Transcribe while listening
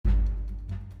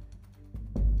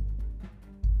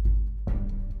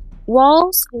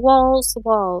Walls, walls,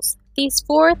 walls. These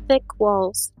four thick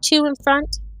walls, 2 in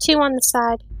front, 2 on the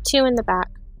side, 2 in the back.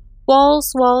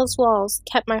 Walls, walls, walls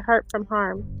kept my heart from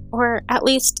harm, or at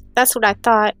least that's what I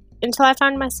thought, until I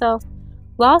found myself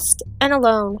lost and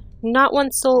alone, not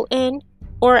one soul in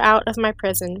or out of my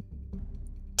prison.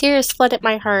 Tears flooded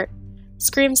my heart.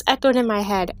 Screams echoed in my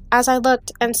head as I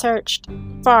looked and searched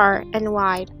far and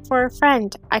wide for a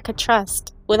friend I could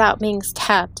trust without being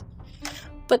stabbed.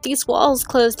 But these walls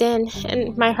closed in,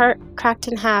 and my heart cracked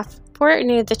in half, for it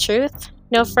knew the truth.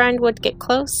 No friend would get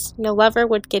close, no lover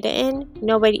would get in,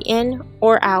 nobody in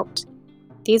or out.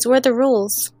 These were the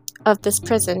rules of this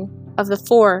prison, of the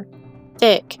 4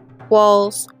 thick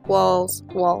walls, walls,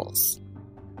 walls.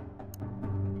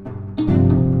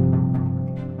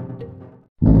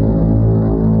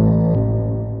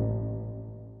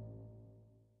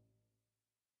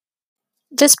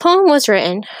 This poem was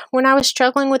written when I was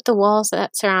struggling with the walls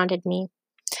that surrounded me.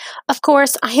 Of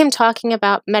course, I am talking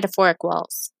about metaphoric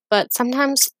walls, but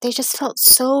sometimes they just felt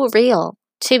so real.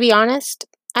 To be honest,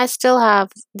 I still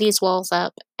have these walls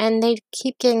up, and they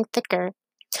keep getting thicker.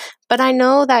 But I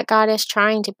know that God is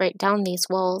trying to break down these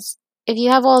walls. If you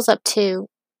have walls up too,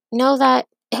 know that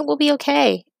it will be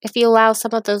okay if you allow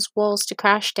some of those walls to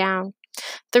crash down.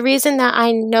 The reason that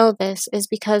I know this is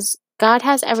because God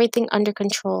has everything under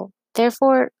control.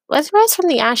 Therefore, let's rise from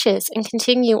the ashes and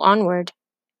continue onward.